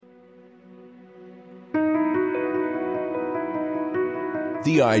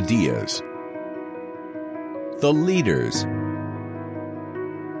the ideas, the leaders,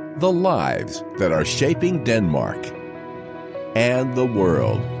 the lives that are shaping Denmark and the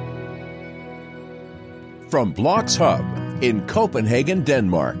world. From Blocks Hub in Copenhagen,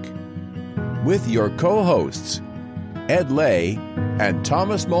 Denmark, with your co-hosts, Ed Lay and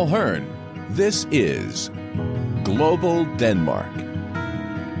Thomas Mulhern, this is Global Denmark.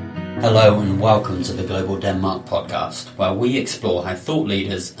 Hello and welcome to the Global Denmark podcast, where we explore how thought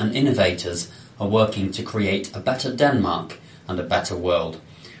leaders and innovators are working to create a better Denmark and a better world.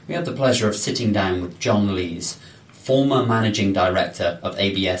 We have the pleasure of sitting down with John Lees, former Managing Director of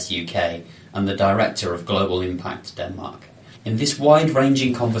ABS UK and the Director of Global Impact Denmark. In this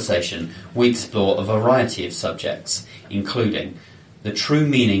wide-ranging conversation, we explore a variety of subjects, including the true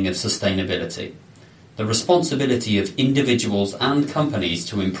meaning of sustainability, the responsibility of individuals and companies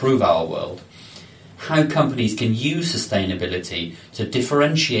to improve our world, how companies can use sustainability to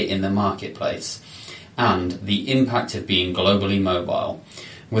differentiate in the marketplace, and the impact of being globally mobile.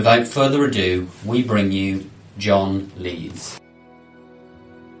 Without further ado, we bring you John Lees.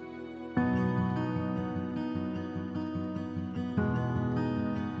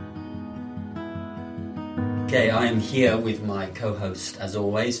 Okay, I am here with my co-host, as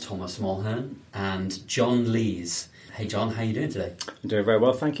always, Thomas Mulhern, and John Lees. Hey John, how are you doing today? I'm doing very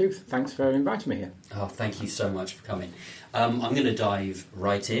well, thank you. Thanks for inviting me here. Oh, thank you so much for coming. I'm going to dive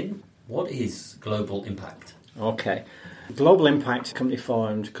right in. What is Global Impact? Okay. Global Impact, company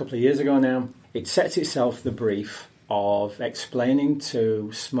formed a couple of years ago now. It sets itself the brief of explaining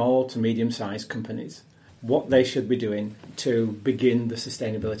to small to medium-sized companies what they should be doing to begin the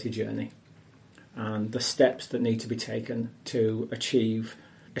sustainability journey and the steps that need to be taken to achieve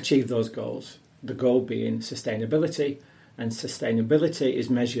those goals. The goal being sustainability, and sustainability is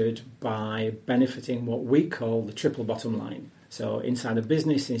measured by benefiting what we call the triple bottom line. So inside a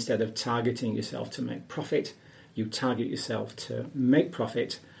business, instead of targeting yourself to make profit, you target yourself to make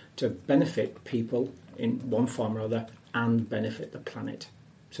profit, to benefit people in one form or other, and benefit the planet.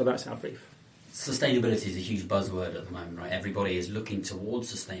 So that's our brief. Sustainability is a huge buzzword at the moment, right? Everybody is looking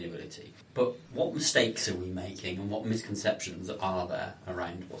towards sustainability. But what mistakes are we making and what misconceptions are there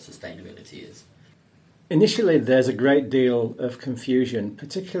around what sustainability is? Initially, there's a great deal of confusion,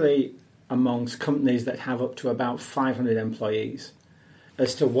 particularly amongst companies that have up to about 500 employees,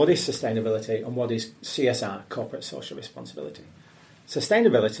 as to what is sustainability and what is CSR, corporate social responsibility.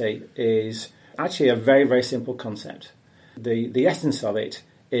 Sustainability is actually a very, very simple concept. The essence of it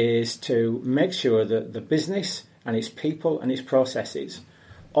is to make sure that the business and its people and its processes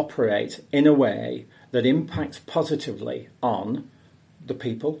operate in a way that impacts positively on the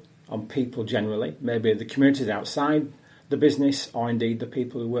people, on people generally, maybe the communities outside the business, or indeed the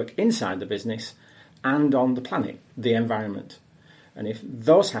people who work inside the business, and on the planet, the environment. And if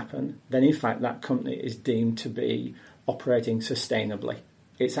those happen, then in fact that company is deemed to be operating sustainably.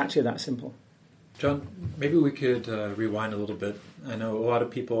 It's actually that simple. John, maybe we could rewind a little bit. I know a lot of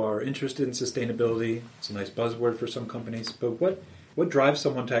people are interested in sustainability. It's a nice buzzword for some companies. But what drives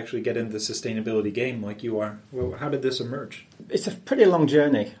someone to actually get into the sustainability game like you are? Well, how did this emerge? It's a pretty long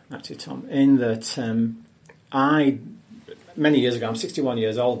journey, actually, Tom, in that many years ago, I'm 61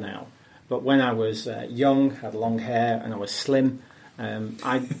 years old now, but when I was young, had long hair, and I was slim,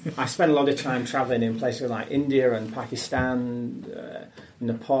 I spent a lot of time travelling in places like India and Pakistan,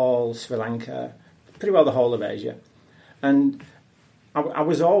 Nepal, Sri Lanka, pretty well the whole of Asia. And I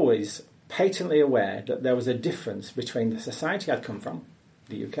was always patently aware that there was a difference between the society I'd come from,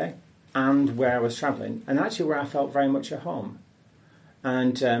 the UK, and where I was travelling, and actually where I felt very much at home.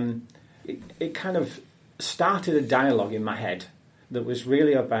 And it kind of started a dialogue in my head that was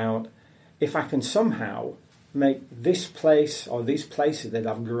really about, if I can somehow make this place or these places that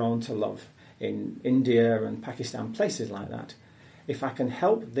I've grown to love in India and Pakistan, places like that, if I can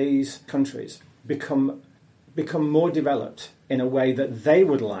help these countries become more developed in a way that they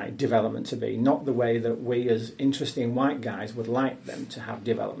would like development to be, not the way that we as interesting white guys would like them to have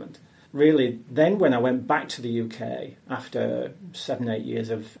development. Really, then when I went back to the UK after 7-8 years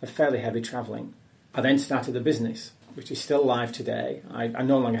of fairly heavy travelling, I then started a business, which is still live today. I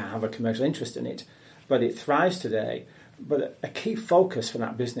no longer have a commercial interest in it, but it thrives today. But a key focus for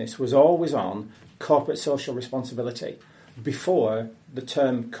that business was always on corporate social responsibility before the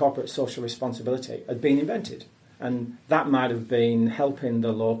term corporate social responsibility had been invented. And that might have been helping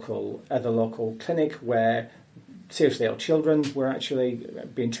the local clinic where seriously ill children were actually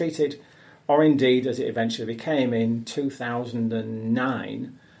being treated, or indeed, as it eventually became in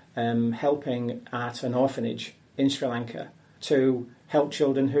 2009, helping at an orphanage in Sri Lanka to help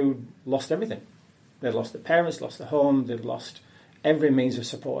children who lost everything. They'd lost their parents, lost their home, they'd lost every means of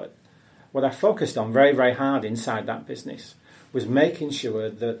support. What I focused on very, very hard inside that business was making sure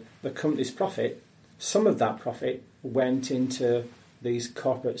that the company's profit, some of that profit, went into these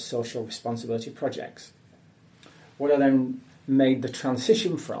corporate social responsibility projects. What I then made the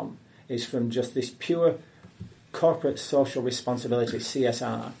transition from is from just this pure corporate social responsibility,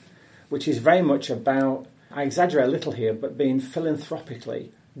 CSR, which is very much about, I exaggerate a little here, but being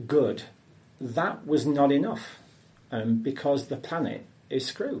philanthropically good. That was not enough because the planet is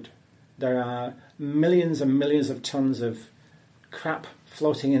screwed. There are millions and millions of tons of crap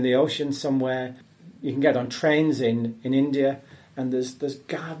floating in the ocean somewhere. You can get on trains in India, and there's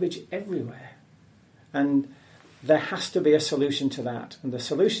garbage everywhere. And there has to be a solution to that. And the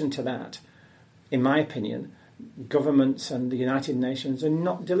solution to that, in my opinion, governments and the United Nations are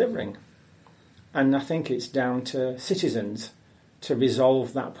not delivering. And I think it's down to citizens to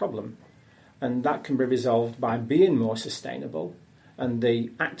resolve that problem. And that can be resolved by being more sustainable. And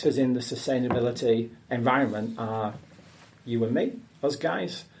the actors in the sustainability environment are you and me, us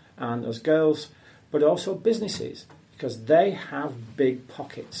guys and us girls, but also businesses, because they have big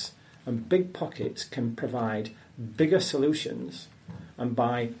pockets. And big pockets can provide bigger solutions. And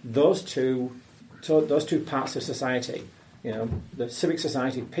by those two parts of society, the civic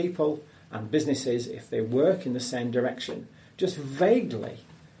society people and businesses, if they work in the same direction, just vaguely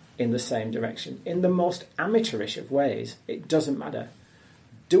in the same direction, in the most amateurish of ways, it doesn't matter.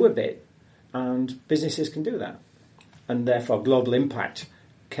 Do a bit, and businesses can do that. And therefore Global Impact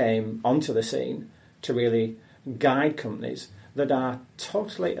came onto the scene to really guide companies that are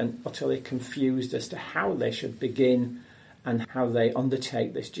totally and utterly confused as to how they should begin and how they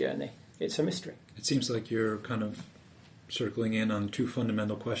undertake this journey. It's a mystery. It seems like you're kind of circling in on two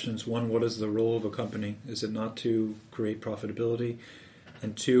fundamental questions. One, what is the role of a company? Is it not to create profitability?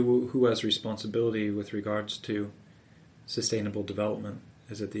 And two, who has responsibility with regards to sustainable development?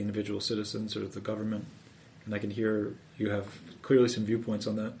 Is it the individual citizens or the government? And I can hear you have clearly some viewpoints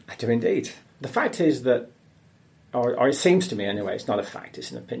on that. I do indeed. The fact is that, or it seems to me anyway, it's not a fact,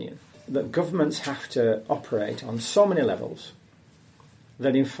 it's an opinion, that governments have to operate on so many levels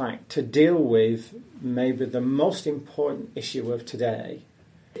that in fact to deal with maybe the most important issue of today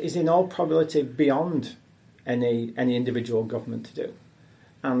is in all probability beyond any individual government to do.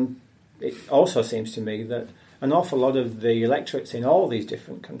 And it also seems to me that an awful lot of the electorates in all these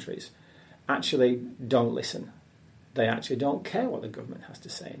different countries actually don't listen. They actually don't care what the government has to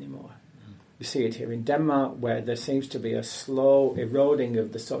say anymore. You see it here in Denmark, where there seems to be a slow eroding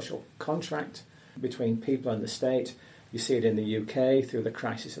of the social contract between people and the state. You see it in the UK through the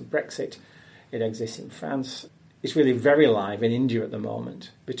crisis of Brexit. It exists in France. It's really very alive in India at the moment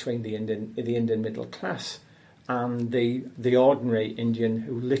between the Indian middle class and the ordinary Indian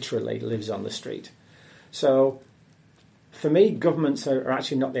who literally lives on the street. So for me, governments are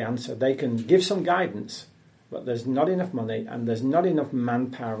actually not the answer. They can give some guidance, but there's not enough money and there's not enough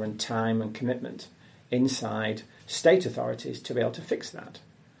manpower and time and commitment inside state authorities to be able to fix that.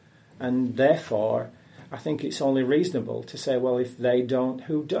 And therefore, I think it's only reasonable to say, well, if they don't,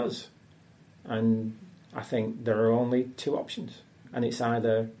 who does? And I think there are only two options. And it's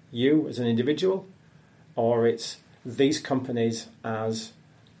either you as an individual or it's these companies as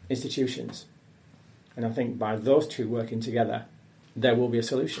institutions. And I think by those two working together, there will be a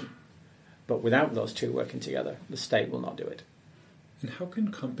solution. But without those two working together, the state will not do it. And how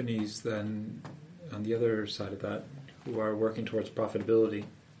can companies then, on the other side of that, who are working towards profitability,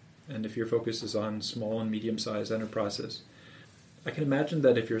 and if your focus is on small and medium-sized enterprises, I can imagine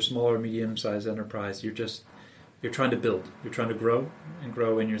that if you're a small or medium-sized enterprise, you're trying to build, you're trying to grow,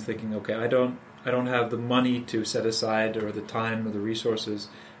 and you're thinking, okay, I don't have the money to set aside or the time or the resources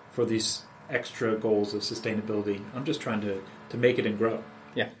for these extra goals of sustainability. I'm just trying to make it and grow.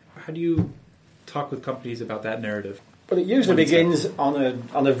 Yeah. How do you talk with companies about that narrative? Well, it usually begins on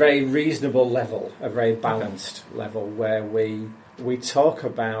a very reasonable level, a very balanced level, where we talk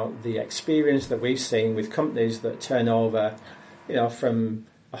about the experience that we've seen with companies that turn over, from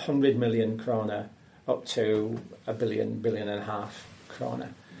 100 million krona up to a billion and a half krona.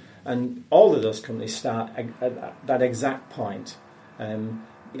 And all of those companies start at that exact point.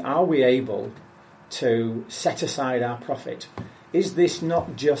 Are we able to set aside our profit? Is this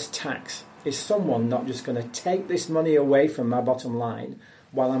not just tax? Is someone not just going to take this money away from my bottom line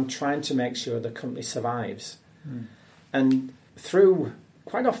while I'm trying to make sure the company survives? Mm. And through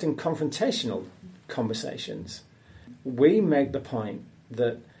quite often confrontational conversations, we make the point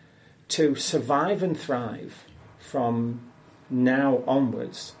that to survive and thrive from now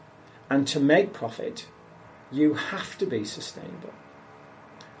onwards and to make profit, you have to be sustainable.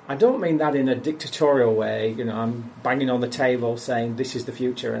 I don't mean that in a dictatorial way. I'm banging on the table saying this is the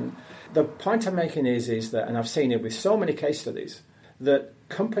future. And the point I'm making is that, and I've seen it with so many case studies, that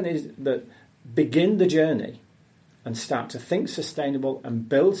companies that begin the journey and start to think sustainable and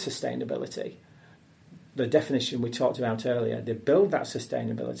build sustainability, the definition we talked about earlier, they build that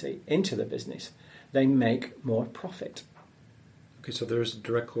sustainability into the business, they make more profit. Okay, so there's a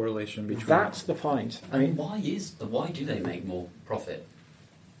direct correlation between... That's the point. Why do they make more profit?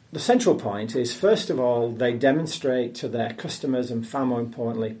 The central point is, first of all, they demonstrate to their customers, and far more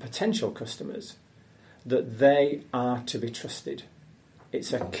importantly, potential customers, that they are to be trusted.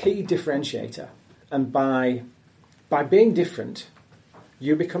 It's a key differentiator. And by being different,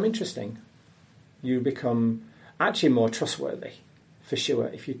 you become interesting. You become actually more trustworthy, for sure.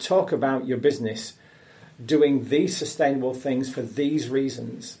 If you talk about your business doing these sustainable things for these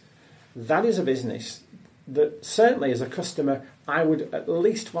reasons, that is a business that certainly as a customer I would at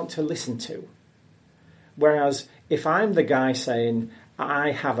least want to listen to. Whereas if I'm the guy saying,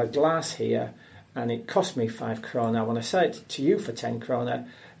 I have a glass here and it cost me 5 krona, I want to sell it to you for 10 krona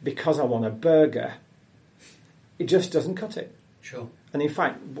because I want a burger, it just doesn't cut it. Sure. And in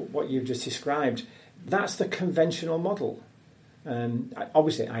fact, what you've just described, that's the conventional model.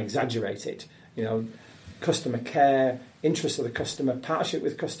 Obviously, I exaggerate it. Customer care, interest of the customer, partnership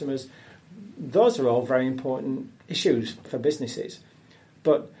with customers, those are all very important issues for businesses.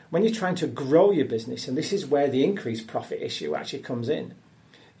 But when you're trying to grow your business, and this is where the increased profit issue actually comes in,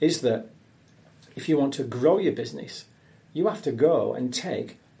 is that if you want to grow your business, you have to go and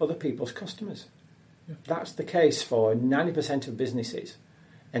take other people's customers. Yeah. That's the case for 90% of businesses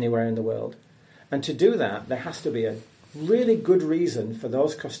anywhere in the world. And to do that, there has to be a really good reason for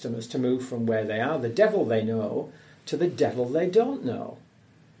those customers to move from where they are, the devil they know, to the devil they don't know.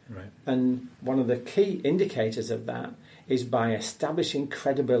 Right. And one of the key indicators of that is by establishing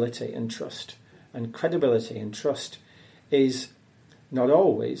credibility and trust. And credibility and trust is not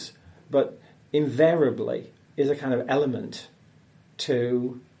always, but invariably is a kind of element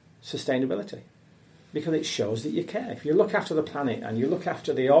to sustainability, because it shows that you care. If you look after the planet and you look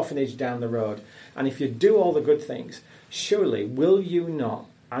after the orphanage down the road, and if you do all the good things, surely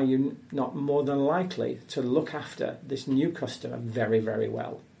are you not more than likely to look after this new customer very, very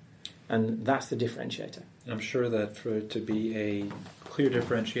well? And that's the differentiator. I'm sure that for it to be a clear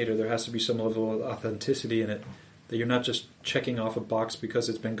differentiator, there has to be some level of authenticity in it, that you're not just checking off a box because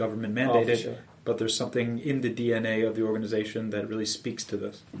it's been government mandated, sure. But there's something in the DNA of the organization that really speaks to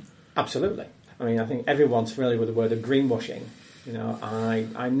this. Absolutely. I think everyone's familiar with the word of greenwashing.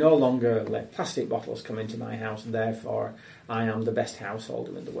 I no longer let plastic bottles come into my house, and therefore I am the best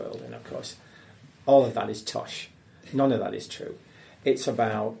householder in the world. And of course, all of that is tosh. None of that is true. It's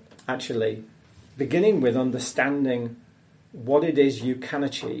about actually beginning with understanding what it is you can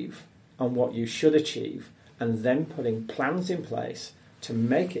achieve and what you should achieve, and then putting plans in place to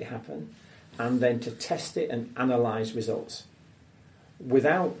make it happen, and then to test it and analyse results.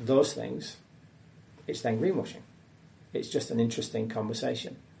 Without those things, it's then greenwashing. It's just an interesting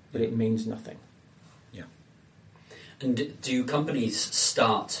conversation, but it means nothing. Yeah. And do companies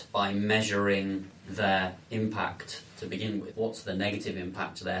start by measuring their impact to begin with? What's the negative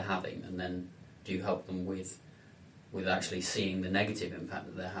impact they're having? And then do you help them with actually seeing the negative impact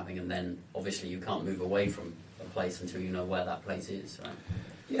that they're having? And then obviously you can't move away from a place until you know where that place is, right?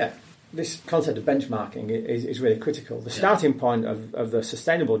 Yeah. This concept of benchmarking is really critical. The starting point of the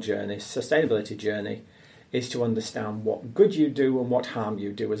sustainability journey, is to understand what good you do and what harm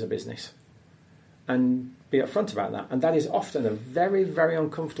you do as a business. And be upfront about that. And that is often a very, very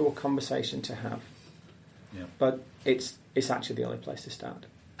uncomfortable conversation to have. Yeah. But it's actually the only place to start.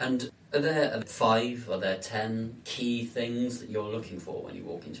 And are there 5, are there 10 key things that you're looking for when you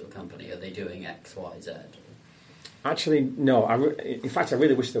walk into a company? Are they doing X, Y, Z? Actually, no. In fact, I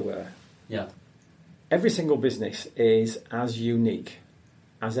really wish there were. Yeah. Every single business is as unique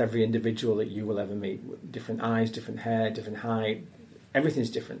as every individual that you will ever meet. Different eyes, different hair, different height. Everything's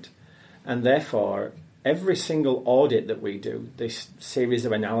different. And therefore, every single audit that we do, this series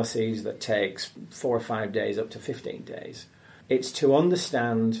of analyses that takes 4 or 5 days up to 15 days, it's to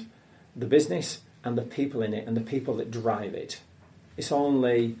understand the business and the people in it and the people that drive it. It's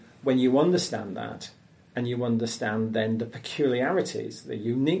only when you understand that, and you understand then the peculiarities, the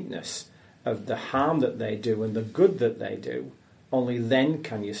uniqueness of the harm that they do and the good that they do, only then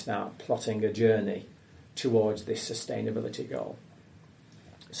can you start plotting a journey towards this sustainability goal.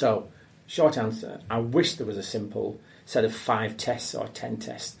 So, short answer, I wish there was a simple set of 5 tests or 10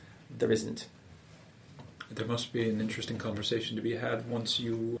 tests. There isn't. There must be an interesting conversation to be had once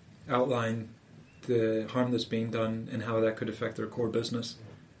you outline the harm that's being done and how that could affect their core business.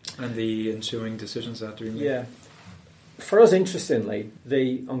 And the ensuing decisions that have to be made. Yeah. For us, interestingly,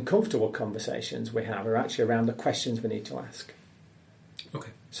 the uncomfortable conversations we have are actually around the questions we need to ask. Okay.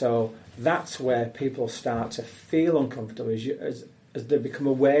 So that's where people start to feel uncomfortable as they become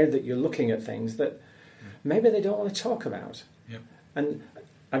aware that you're looking at things that maybe they don't want to talk about. Yep. And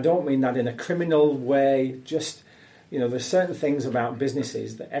I don't mean that in a criminal way, just, there's certain things about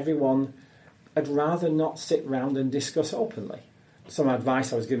businesses that everyone would rather not sit round and discuss openly. Some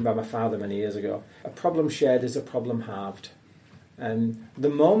advice I was given by my father many years ago: a problem shared is a problem halved. And the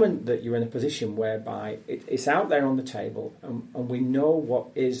moment that you're in a position whereby it's out there on the table and we know what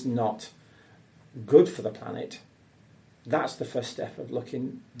is not good for the planet, that's the first step of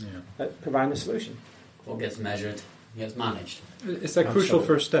looking at providing a solution. What gets measured gets managed. It's that crucial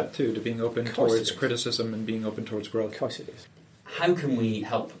first step, too, to being open towards it is. criticism and being open towards growth. Of course it is. How can we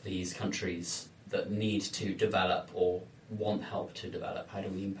help these countries that need to develop or want help to develop? How do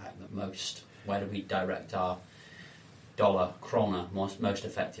we impact them most? Where do we direct our dollar, krona, most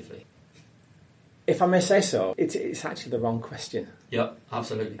effectively? If I may say so, it's actually the wrong question. Yep,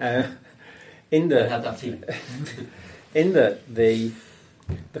 absolutely. I had that feeling. In that the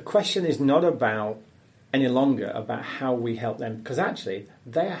question is not about any longer about how we help them, because actually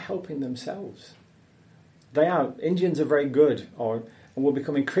they are helping themselves. Indians are very good, and will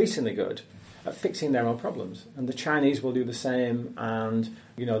become increasingly good at fixing their own problems, and the Chinese will do the same, and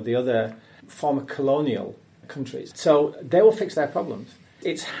the other former colonial countries. So they will fix their problems.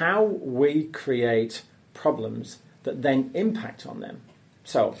 It's how we create problems that then impact on them.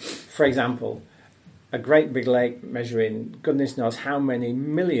 So, for example, a great big lake measuring goodness knows how many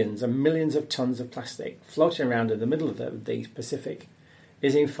millions and millions of tons of plastic floating around in the middle of the Pacific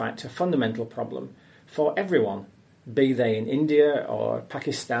is in fact a fundamental problem for everyone, be they in India or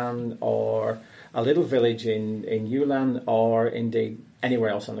Pakistan or a little village in Yunnan or indeed anywhere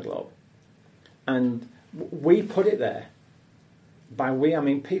else on the globe. And we put it there. By we, I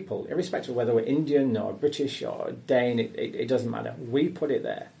mean people, irrespective of whether we're Indian or British or Dane, it doesn't matter. We put it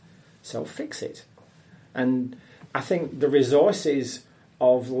there. So fix it. And I think the resources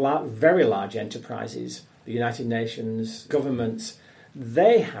of very large enterprises, the United Nations, governments,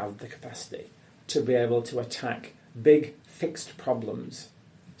 they have the capacity to be able to attack big fixed problems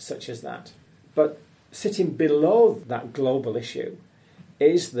such as that. But sitting below that global issue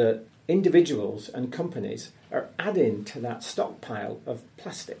is that individuals and companies are adding to that stockpile of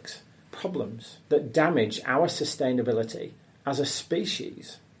plastics problems that damage our sustainability as a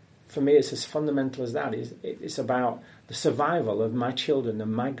species. For me, it's as fundamental as that. It's about the survival of my children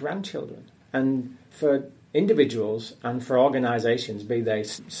and my grandchildren. And for individuals and for organisations, be they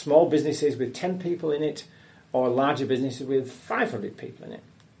small businesses with 10 people in it or larger businesses with 500 people in it,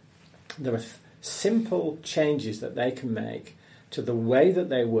 there are simple changes that they can make to the way that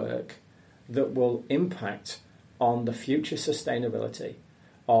they work that will impact on the future sustainability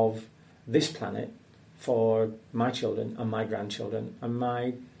of this planet for my children and my grandchildren and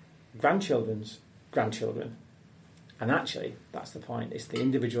my grandchildren's grandchildren. And actually, that's the point. It's the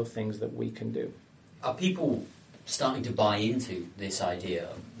individual things that we can do. Are people starting to buy into this idea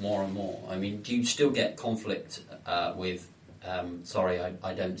more and more? I mean, do you still get conflict with,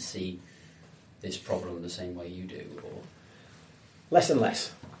 I don't see this problem the same way you do? Or less and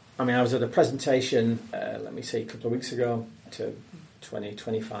less. I mean, I was at a presentation, a couple of weeks ago to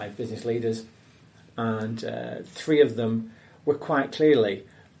 25 business leaders, and 3 of them were quite clearly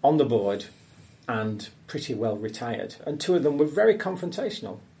on the board and pretty well retired. And 2 of them were very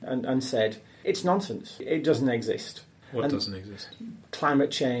confrontational and said, it's nonsense. It doesn't exist. What doesn't exist? Climate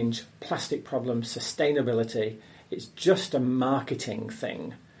change, plastic problems, sustainability, it's just a marketing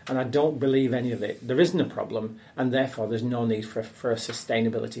thing. And I don't believe any of it. There isn't a problem, and therefore there's no need for a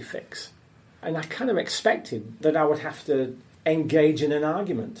sustainability fix. And I kind of expected that I would have to engage in an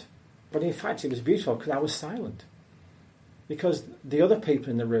argument. But in fact, it was beautiful because I was silent. Because the other people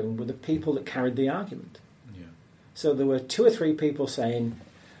in the room were the people that carried the argument. Yeah. So there were 2 or 3 people saying,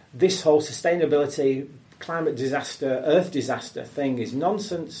 this whole sustainability, climate disaster, earth disaster thing is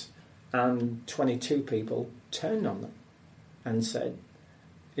nonsense. And 22 people turned on them and said,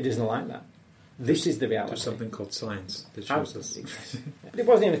 it isn't like that. This is the reality. There's something called science that shows us. But it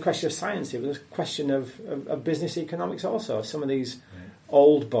wasn't even a question of science, it was a question of business economics also. Some of these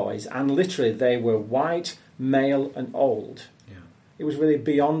old boys, and literally they were white, male and old. Yeah. It was really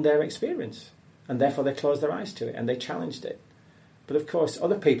beyond their experience. And therefore they closed their eyes to it and they challenged it. But of course,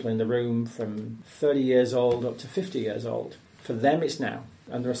 other people in the room from 30 years old up to 50 years old, for them it's now.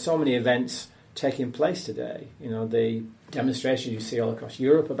 And there are so many events taking place today. The demonstrations you see all across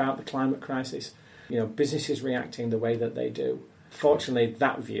Europe about the climate crisis, businesses reacting the way that they do. Fortunately,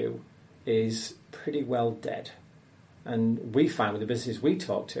 that view is pretty well dead. And we find with the businesses we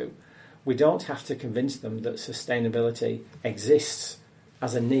talk to, we don't have to convince them that sustainability exists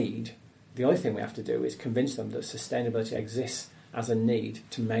as a need. The only thing we have to do is convince them that sustainability exists as a need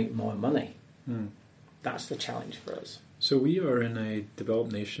to make more money. That's the challenge for us. So we are in a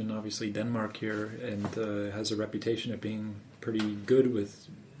developed nation, obviously Denmark here, and has a reputation of being pretty good with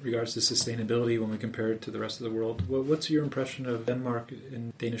regards to sustainability when we compare it to the rest of the world. What's your impression of Denmark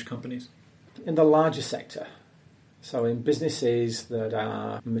in Danish companies? In the larger sector, so in businesses that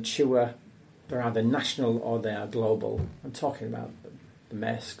are mature, they're either national or they are global. I'm talking about the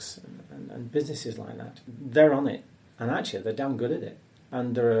Maersks and businesses like that. They're on it, and actually they're damn good at it.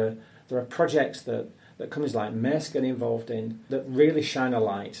 And there are projects that companies like Maersk get involved in that really shine a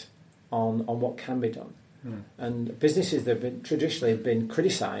light on what can be done. And businesses that have traditionally been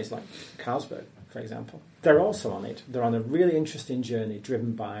criticised, like Carlsberg, for example, they're also on it. They're on a really interesting journey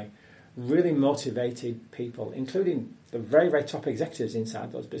driven by really motivated people, including the very, very top executives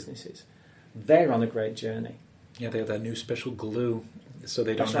inside those businesses. They're on a great journey. Yeah, they have that new special glue, so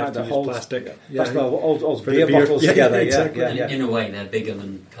they don't That's have right, to use plastic. Yeah. That's all For beer the beer. bottles Yeah, together. exactly. In a way, they're bigger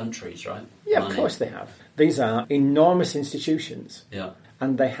than countries, right? Yeah, of Money. course they have. These are enormous institutions. Yeah.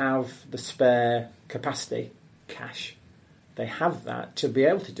 And they have the spare capacity, cash. They have that to be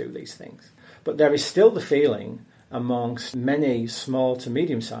able to do these things. But there is still the feeling amongst many small to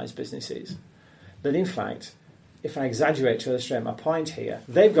medium-sized businesses that, in fact, if I exaggerate to illustrate my point here,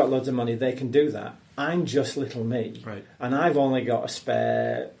 they've got loads of money, they can do that. I'm just little me. Right. And I've only got a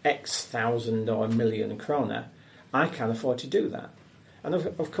spare X thousand or a million kroner. I can't afford to do that. And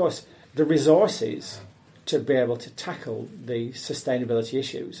of course, the resources to be able to tackle the sustainability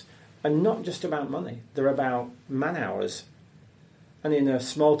issues are not just about money. They're about man hours. And in a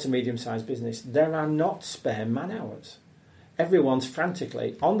small to medium-sized business, there are not spare man hours. Everyone's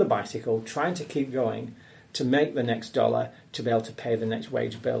frantically on the bicycle trying to keep going to make the next dollar, to be able to pay the next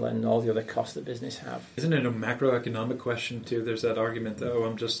wage bill and all the other costs that business have. Isn't it a macroeconomic question too? There's that argument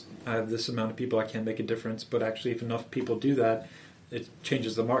that, I have this amount of people, I can't make a difference. But actually, if enough people do that, it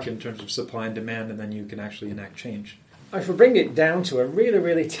changes the market in terms of supply and demand, and then you can actually enact change. If we bring it down to a really,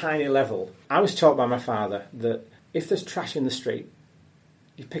 really tiny level, I was taught by my father that if there's trash in the street,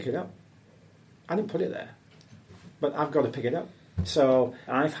 you pick it up. I didn't put it there, but I've got to pick it up. So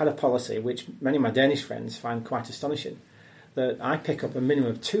I've had a policy, which many of my Danish friends find quite astonishing, that I pick up a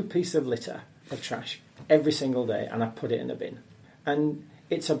minimum of 2 pieces of litter of trash every single day and I put it in a bin. And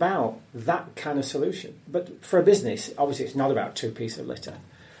it's about that kind of solution. But for a business, obviously it's not about 2 pieces of litter,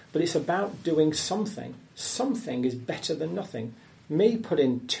 but it's about doing something. Something is better than nothing. Me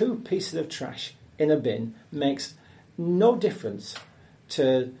putting 2 pieces of trash in a bin makes no difference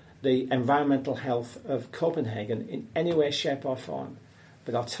to the environmental health of Copenhagen in any way, shape or form.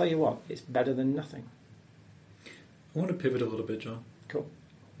 But I'll tell you what, it's better than nothing. I want to pivot a little bit, John. Cool.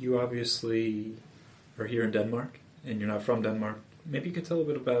 You obviously are here in Denmark, and you're not from Denmark. Maybe you could tell a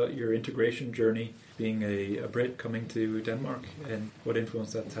bit about your integration journey, being a Brit coming to Denmark, and what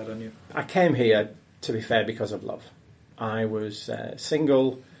influence that's had on you. I came here, to be fair, because of love. I was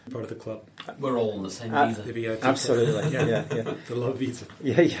single. Part of the club. We're all on the same visa. The VIP Absolutely, club. yeah. The love visa.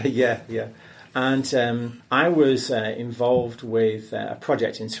 Yeah. And I was involved with a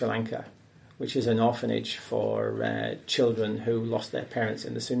project in Sri Lanka, which is an orphanage for children who lost their parents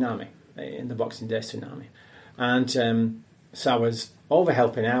in the tsunami, in the Boxing Day tsunami. And so I was over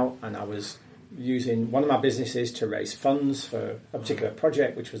helping out, and I was using one of my businesses to raise funds for a particular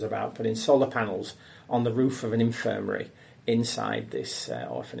project, which was about putting solar panels on the roof of an infirmary inside this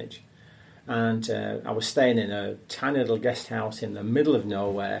orphanage. And I was staying in a tiny little guest house in the middle of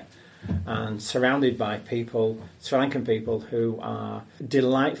nowhere and surrounded by people, Sri Lankan people, who are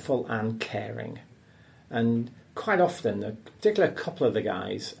delightful and caring. And quite often, particularly a couple of the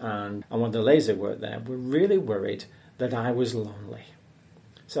guys and one of the ladies who worked there were really worried that I was lonely.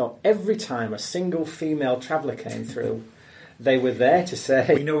 So every time a single female traveller came through, they were there to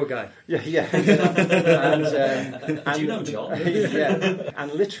say... We know a guy. Yeah. Do you know John? Yeah.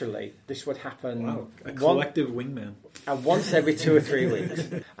 And literally, this would happen... Wow, a collective wingman. Once every 2 or 3 weeks.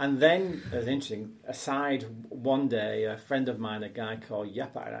 And then, it was interesting, aside one day, a friend of mine, a guy called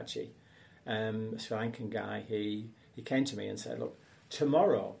Yaparachi, a Sri Lankan guy, he came to me and said, look,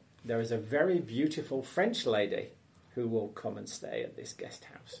 tomorrow there is a very beautiful French lady who will come and stay at this guest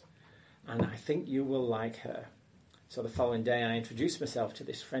house. And I think you will like her. So the following day I introduced myself to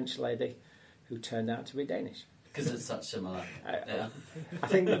this French lady who turned out to be Danish. Because it's such similar. Yeah. I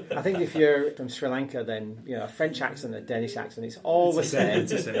think if you're from Sri Lanka, then a French accent, a Danish accent, it's all the same.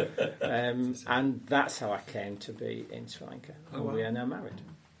 It's the same. And that's how I came to be in Sri Lanka. Oh, wow. We are now married.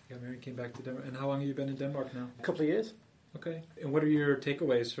 Yeah, Mary came back to Denmark. And how long have you been in Denmark now? A couple of years. Okay. And what are your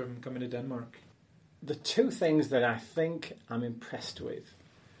takeaways from coming to Denmark? The two things that I think I'm impressed with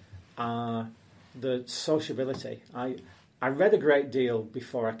are the sociability. I read a great deal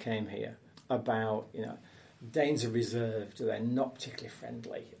before I came here about, Danes are reserved, they're not particularly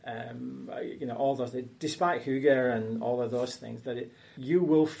friendly. All those, despite Hygge and all of those things, you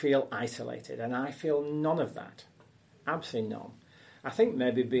will feel isolated, and I feel none of that. Absolutely none. I think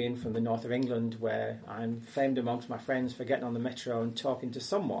maybe being from the north of England, where I'm famed amongst my friends for getting on the metro and talking to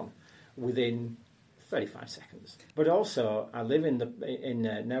someone within 35 seconds. But also, I live in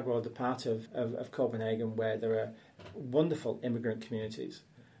Nørrebro, the part of Copenhagen where there are wonderful immigrant communities.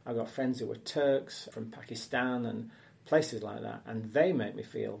 I've got friends who are Turks from Pakistan and places like that, and they make me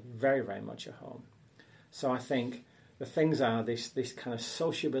feel very, very much at home. So I think the things are this kind of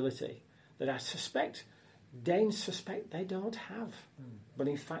sociability that I suspect Danes suspect they don't have, but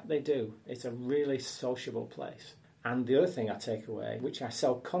in fact they do. It's a really sociable place. And the other thing I take away, which I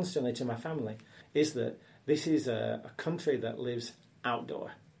sell constantly to my family, is that this is a country that lives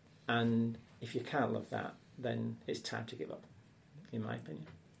outdoor. And if you can't love that, then it's time to give up, in my opinion.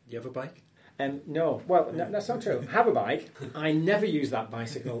 You have a bike? No. Well, no, that's not true. I have a bike. I never use that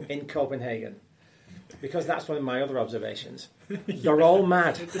bicycle in Copenhagen, because that's one of my other observations. They're all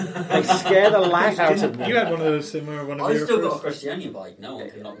mad. They scare the life out of me. You had one of those similar I've still got a Christiania bike. No one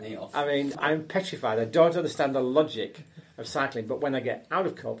can knock me off. I mean, I'm petrified. I don't understand the logic of cycling, but when I get out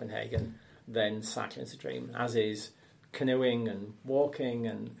of Copenhagen, then cycling's a dream, as is canoeing and walking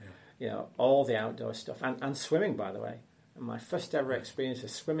and all the outdoor stuff. And swimming, by the way. And my first ever experience of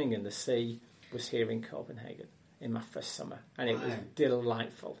swimming in the sea was here in Copenhagen in my first summer. And it was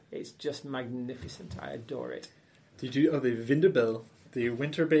delightful. It's just magnificent. I adore it. Did you the Vinterbad, the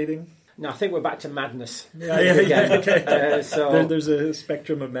winter bathing? No, I think we're back to madness. Yeah, okay. So there's a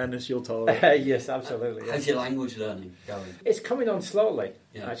spectrum of madness you'll tolerate. Yes, absolutely. How's your language learning going? It's coming on slowly,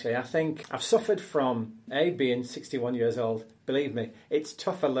 Yeah. actually. I think I've suffered from, being 61 years old. Believe me, it's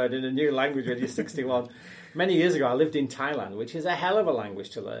tougher learning a new language when you're 61. Many years ago, I lived in Thailand, which is a hell of a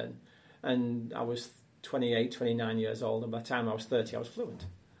language to learn. And I was 28, 29 years old, and by the time I was 30, I was fluent.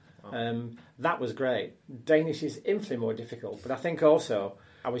 Wow. That was great. Danish is infinitely more difficult, but I think also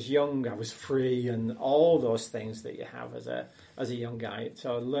I was young, I was free, and all those things that you have as a young guy.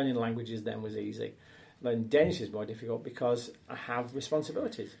 So learning languages then was easy. Learning Danish is more difficult because I have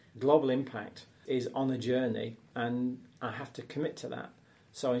responsibilities. Global impact is on a journey, and I have to commit to that.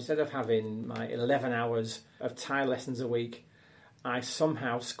 So instead of having my 11 hours of Thai lessons a week, I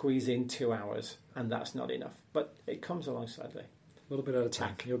somehow squeeze in 2 hours, and that's not enough. But it comes along slightly. A little bit at a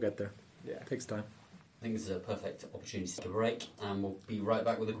time. You'll get there. Yeah. It takes time. I think this is a perfect opportunity to break, and we'll be right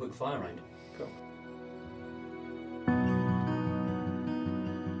back with a quick fire round. Cool.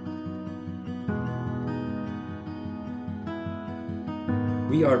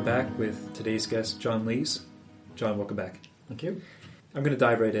 We are back with today's guest, John Lees. John, welcome back. Thank you. I'm going to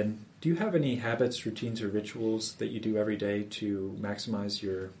dive right in. Do you have any habits, routines, or rituals that you do every day to maximize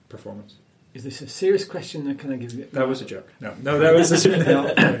your performance? Is this a serious question, or can I give you... That was a joke. No, that was a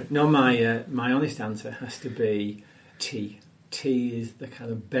serious... No, my honest answer has to be tea. Tea is the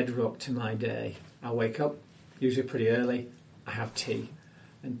kind of bedrock to my day. I wake up, usually pretty early, I have tea.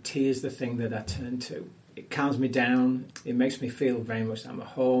 And tea is the thing that I turn to. It calms me down, it makes me feel very much like I'm at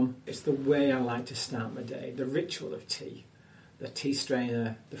home. It's the way I like to start my day, the ritual of tea. The tea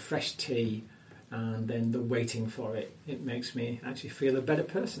strainer, the fresh tea, and then the waiting for it. It makes me actually feel a better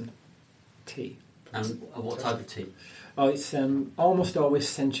person. Tea. And what type of tea? Oh, it's almost always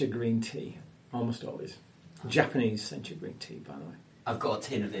sencha green tea. Almost always. Japanese sencha green tea, by the way. I've got a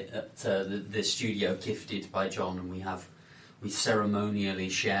tin of it at the studio, gifted by John, and we ceremonially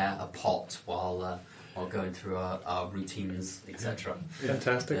share a pot while going through our routines, etc.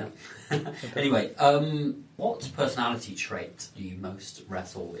 Fantastic. Yeah. Anyway, what personality trait do you most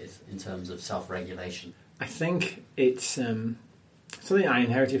wrestle with in terms of self-regulation? I think it's something I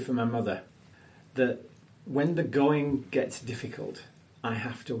inherited from my mother, that when the going gets difficult, I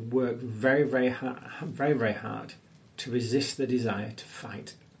have to work very, very hard to resist the desire to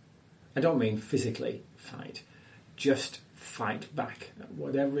fight. I don't mean physically fight, just fight back at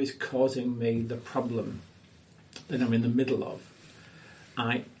whatever is causing me the problem that I'm in the middle of.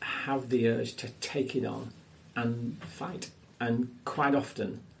 I have the urge to take it on and fight, and quite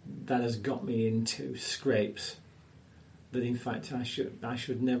often that has got me into scrapes that in fact I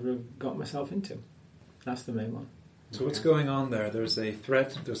should never have got myself into. That's the main one. So what's going on there? There's a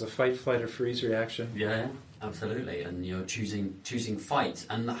threat, there's a fight, flight, or freeze reaction. Yeah, absolutely. And you're choosing fight.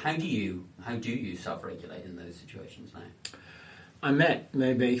 And how do you self-regulate in those situations now? I met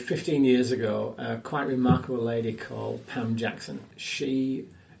maybe 15 years ago a quite remarkable lady called Pam Jackson. She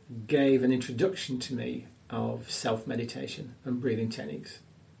gave an introduction to me of self-meditation and breathing techniques.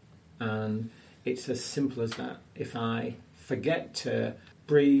 And it's as simple as that. If I forget to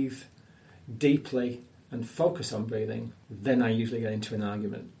breathe deeply and focus on breathing, then I usually get into an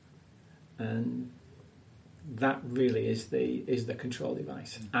argument. And that really is the control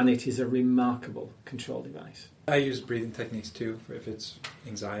device. And it is a remarkable control device. I use breathing techniques too, for if it's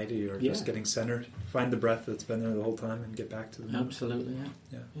anxiety or just getting centered. Find the breath that's been there the whole time and get back to the moment. Absolutely,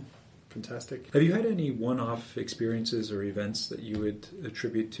 yeah. Fantastic. Have you had any one-off experiences or events that you would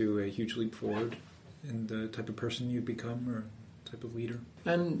attribute to a huge leap forward in the type of person you become or type of leader?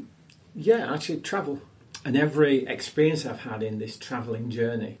 Actually travel. And every experience I've had in this travelling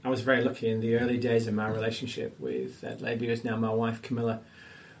journey, I was very lucky in the early days of my relationship with the lady who is now my wife, Camilla.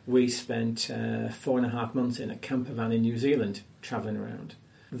 We spent 4.5 months in a camper van in New Zealand travelling around.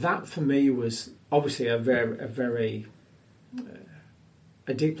 That for me was obviously a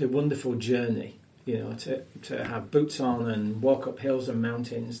deeply wonderful journey. You know, to have boots on and walk up hills and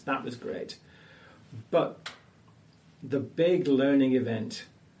mountains, that was great. But the big learning event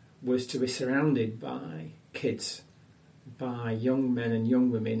was to be surrounded by kids, by young men and young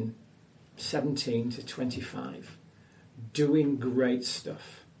women, 17 to 25, doing great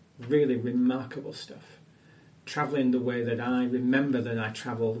stuff, really remarkable stuff, travelling the way that I remember that I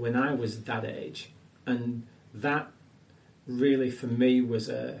travelled when I was that age. And that really for me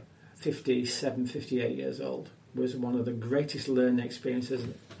was 57, 58 years old, was one of the greatest learning experiences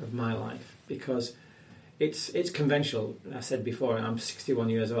of my life, because it's conventional, I said before, and I'm 61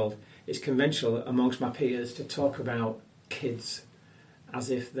 years old, it's conventional amongst my peers to talk about kids as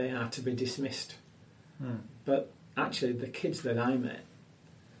if they are to be dismissed. But actually the kids that I met,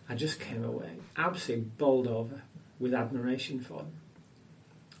 I just came away absolutely bowled over with admiration for them.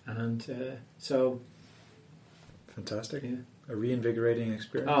 And so... Fantastic. Yeah. A reinvigorating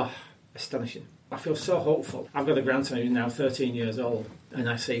experience. Oh, astonishing. I feel so hopeful. I've got a grandson who's now 13 years old, and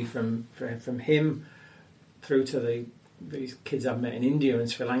I see from him through to these kids I've met in India and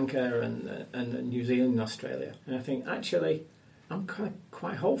Sri Lanka and New Zealand and Australia. And I think, actually, I'm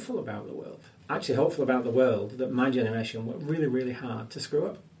quite hopeful about the world. Actually hopeful about the world that my generation worked really, really hard to screw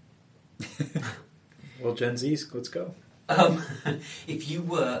up. Well, Gen Zs, let's go. If you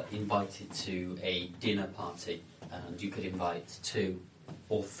were invited to a dinner party and you could invite 2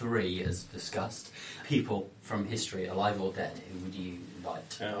 or 3, as discussed, people from history, alive or dead, who would you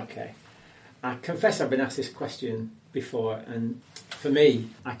invite? Okay. I confess I've been asked this question before, and for me,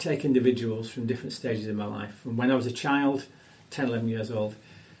 I take individuals from different stages of my life. From when I was a child, 10, 11 years old,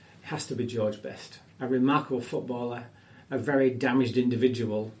 it has to be George Best, a remarkable footballer, a very damaged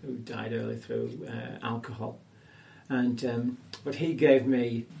individual who died early through alcohol. But he gave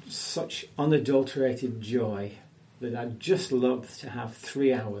me such unadulterated joy that I'd just love to have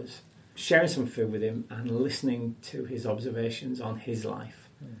 3 hours sharing some food with him and listening to his observations on his life.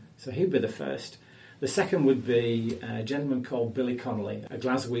 So he'd be the first. The second would be a gentleman called Billy Connolly, a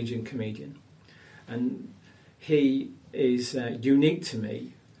Glaswegian comedian. And he is unique to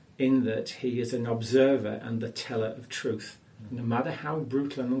me in that he is an observer and the teller of truth, no matter how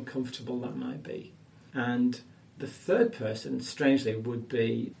brutal and uncomfortable that might be. And the third person, strangely, would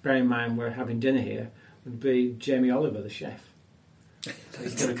be, bear in mind we're having dinner here, would be Jamie Oliver, the chef. So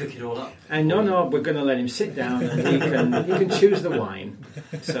he's going to cook it all up? And no, we're going to let him sit down and he can choose the wine.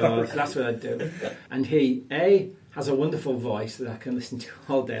 So that's what I'd do. And he, has a wonderful voice that I can listen to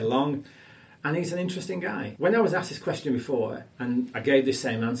all day long, and he's an interesting guy. When I was asked this question before, and I gave the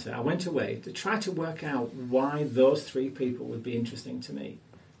same answer, I went away to try to work out why those 3 people would be interesting to me.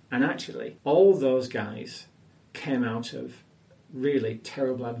 And actually, all those guys came out of really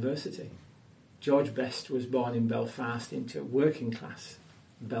terrible adversity. George Best was born in Belfast into working class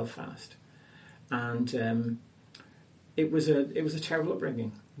Belfast, and it was a terrible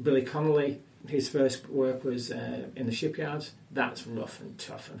upbringing. Billy Connolly, his first work was in the shipyards. That's rough and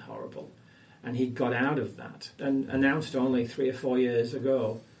tough and horrible, and he got out of that and announced only 3 or 4 years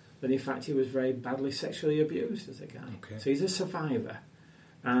ago that in fact he was very badly sexually abused as a guy. Okay. So he's a survivor,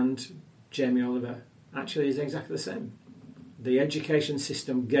 and Jamie Oliver actually is exactly the same. The education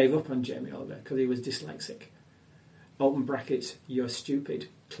system gave up on Jamie Oliver because he was dyslexic. Open brackets, you're stupid,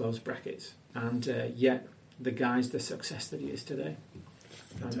 close brackets. And yet, the guy's the success that he is today.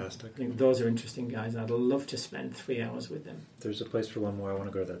 Fantastic. I think those are interesting guys. I'd love to spend 3 hours with them. There's a place for one more. I want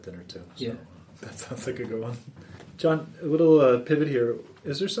to go to that dinner too. So. Yeah. That sounds like a good one. John, a little pivot here.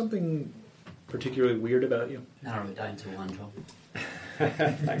 Is there something particularly weird about you? Narrow it down to one, John.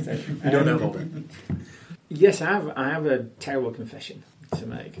 Thanks, Ed. You don't have all that. Yes, I have a terrible confession to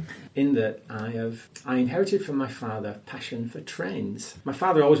make, in that I inherited from my father passion for trains. My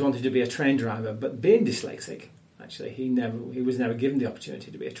father always wanted to be a train driver, but being dyslexic, actually, he was never given the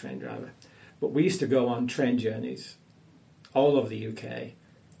opportunity to be a train driver. But we used to go on train journeys all over the UK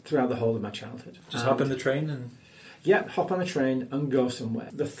throughout the whole of my childhood. Just hop in the train and... Yeah, hop on a train and go somewhere.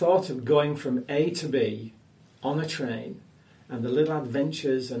 The thought of going from A to B on a train and the little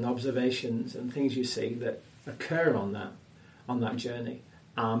adventures and observations and things you see that occur on that journey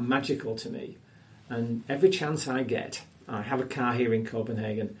are magical to me. And every chance I get, I have a car here in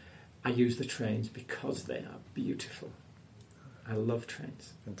Copenhagen, I use the trains because they are beautiful. I love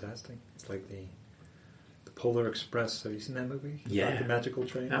trains. Fantastic. It's like the Polar Express. Have you seen that movie? Yeah. About the magical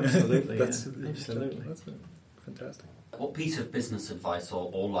train? Absolutely. Absolutely. Yeah. That's fantastic. What piece of business advice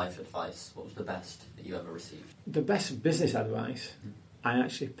or life advice, what was the best that you ever received? The best business advice I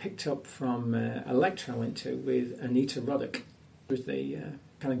actually picked up from a lecture I went to with Anita Roddick, who was the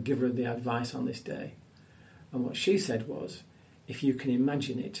kind of giver of the advice on this day. And what she said was, if you can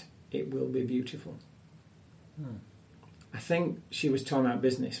imagine it, it will be beautiful. I think she was talking about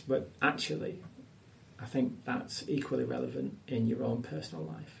business, but actually, I think that's equally relevant in your own personal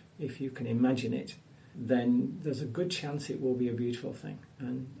life. If you can imagine it, then there's a good chance it will be a beautiful thing.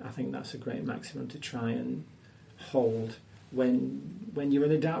 And I think that's a great maximum to try and hold when you're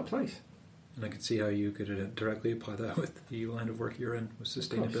in a dark place. And I could see how you could directly apply that with the line of work you're in, with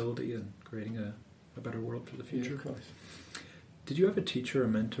sustainability and creating a better world for the future. Yeah, of course. Did you have a teacher or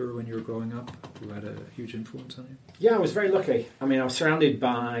mentor when you were growing up who had a huge influence on you? Yeah, I was very lucky. I mean, I was surrounded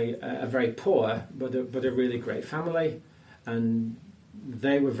by a very poor but a really great family, and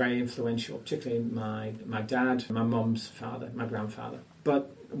they were very influential, particularly my dad, my mum's father, my grandfather.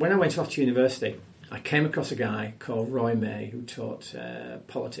 But when I went off to university, I came across a guy called Roy May who taught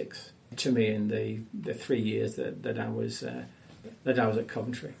politics to me in the 3 years that I was at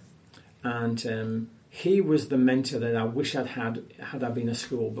Coventry, and he was the mentor that I wish I'd had I been a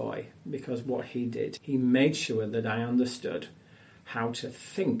schoolboy, because what he did, he made sure that I understood how to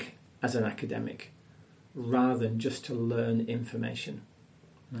think as an academic rather than just to learn information,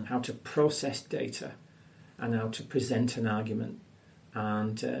 how to process data and how to present an argument.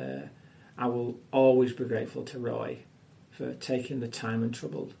 And I will always be grateful to Roy for taking the time and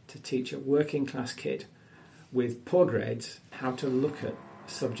trouble to teach a working class kid with poor grades how to look at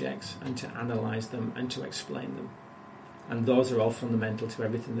subjects and to analyse them and to explain them. And those are all fundamental to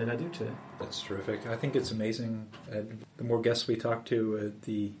everything that I do today. That's terrific. I think it's amazing. The more guests we talk to,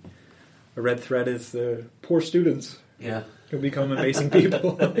 a red thread is the poor students who become amazing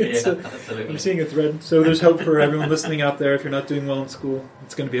people. Absolutely. I'm seeing a thread. So there's hope for everyone listening out there. If you're not doing well in school,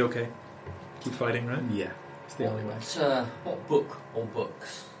 it's going to be okay. Keep fighting, right? Yeah, it's the only way. What book or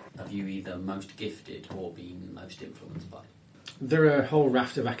books have you either most gifted or been most influenced by? There are a whole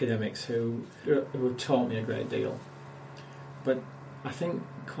raft of academics who have taught me a great deal. But I think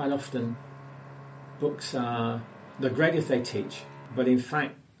quite often books they're great if they teach, but in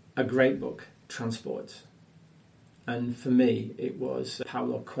fact a great book transports. And for me it was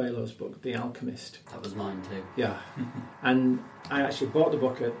Paulo Coelho's book, The Alchemist. That was mine too. Yeah. And I actually bought the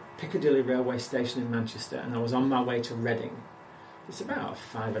book at Piccadilly Railway Station in Manchester, and I was on my way to Reading. It's about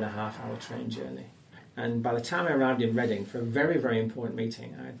a 5.5-hour train journey. And by the time I arrived in Reading for a very, very important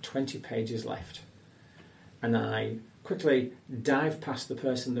meeting, I had 20 pages left. And I quickly dived past the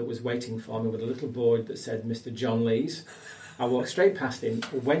person that was waiting for me with a little board that said Mr. John Lees. I walked straight past him,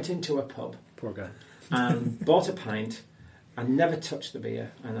 went into a pub. Poor guy. And bought a pint. I never touched the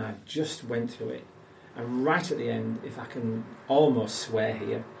beer, and I just went through it. And right at the end, if I can almost swear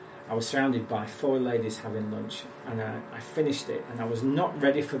here, I was surrounded by 4 ladies having lunch, and I finished it, and I was not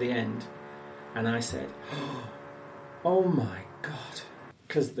ready for the end. And I said, oh my God,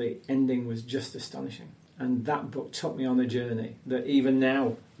 because the ending was just astonishing. And that book took me on a journey that even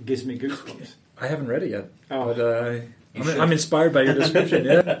now gives me goosebumps. I haven't read it yet, but I'm inspired by your description.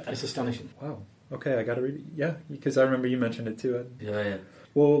 Yeah, it's astonishing. Wow. Okay, I got to read it. Yeah, because I remember you mentioned it too. Yeah.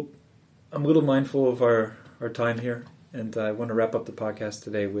 Well, I'm a little mindful of our time here, and I want to wrap up the podcast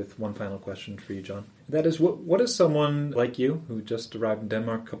today with one final question for you, John. That is, what is someone like you, who just arrived in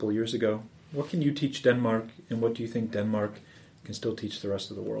Denmark a couple of years ago, what can you teach Denmark, and what do you think Denmark can still teach the rest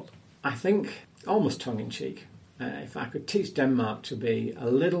of the world? I think, almost tongue-in-cheek, if I could teach Denmark to be a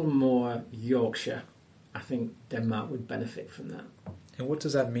little more Yorkshire, I think Denmark would benefit from that. And what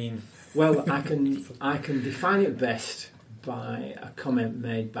does that mean? Well, I can define it best by a comment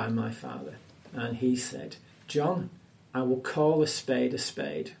made by my father. and he said, "John, I will call a spade,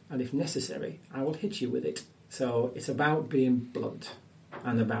 and if necessary, I will hit you with it." So it's about being blunt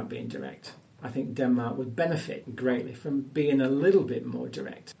and about being direct. I think Denmark would benefit greatly from being a little bit more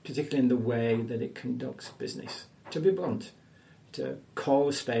direct, particularly in the way that it conducts business. To be blunt, to call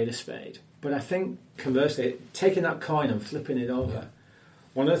a spade. But I think, conversely, taking that coin and flipping it over,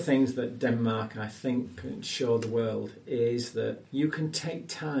 one of the things that Denmark, I think, can show the world is that you can take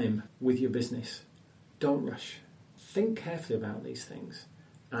time with your business. Don't rush. Think carefully about these things.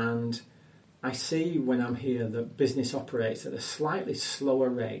 And I see when I'm here that business operates at a slightly slower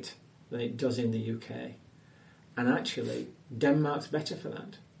rate than it does in the UK. And actually, Denmark's better for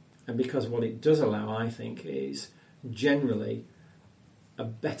that. And because what it does allow, I think, is generally a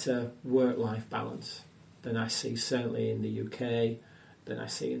better work-life balance than I see certainly in the UK, than I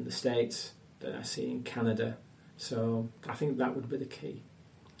see in the States, than I see in Canada. So I think that would be the key.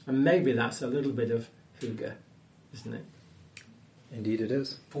 And maybe that's a little bit of hygge, isn't it? Indeed it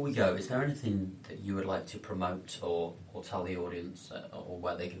is. Before we go, is there anything that you would like to promote or tell the audience or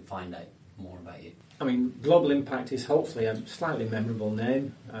where they can find out more about you? I mean, Global Impact is hopefully a slightly memorable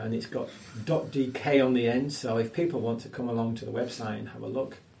name, and it's got .dk on the end, so if people want to come along to the website and have a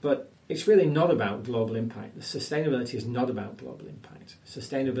look. But it's really not about global impact. The sustainability is not about global impact.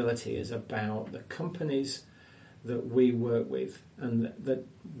 Sustainability is about the companies that we work with, and that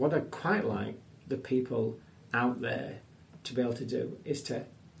what I quite like the people out there to be able to do is to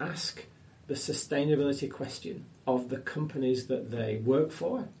ask the sustainability question of the companies that they work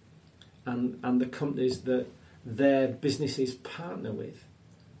for and the companies that their businesses partner with,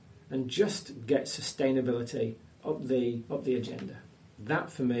 and just get sustainability up the agenda.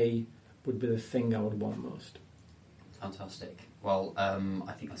 That for me would be the thing I would want most. Fantastic. Well,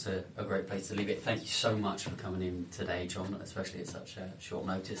 I think that's a great place to leave it. Thank you so much for coming in today, John, especially at such a short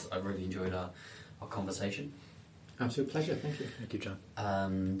notice. I really enjoyed our conversation. Absolute pleasure, thank you. Thank you, John.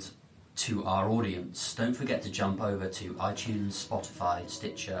 And to our audience, don't forget to jump over to iTunes, Spotify,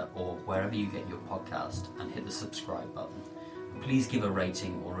 Stitcher, or wherever you get your podcast and hit the subscribe button. Please give a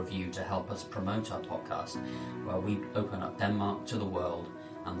rating or review to help us promote our podcast, where we open up Denmark to the world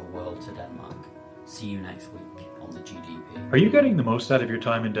and the world to Denmark. See you next week on the GDP. Are you getting the most out of your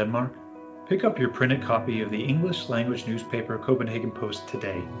time in Denmark? Pick up your printed copy of the English language newspaper Copenhagen Post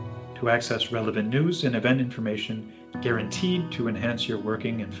today to access relevant news and event information guaranteed to enhance your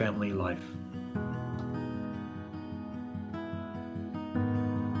working and family life.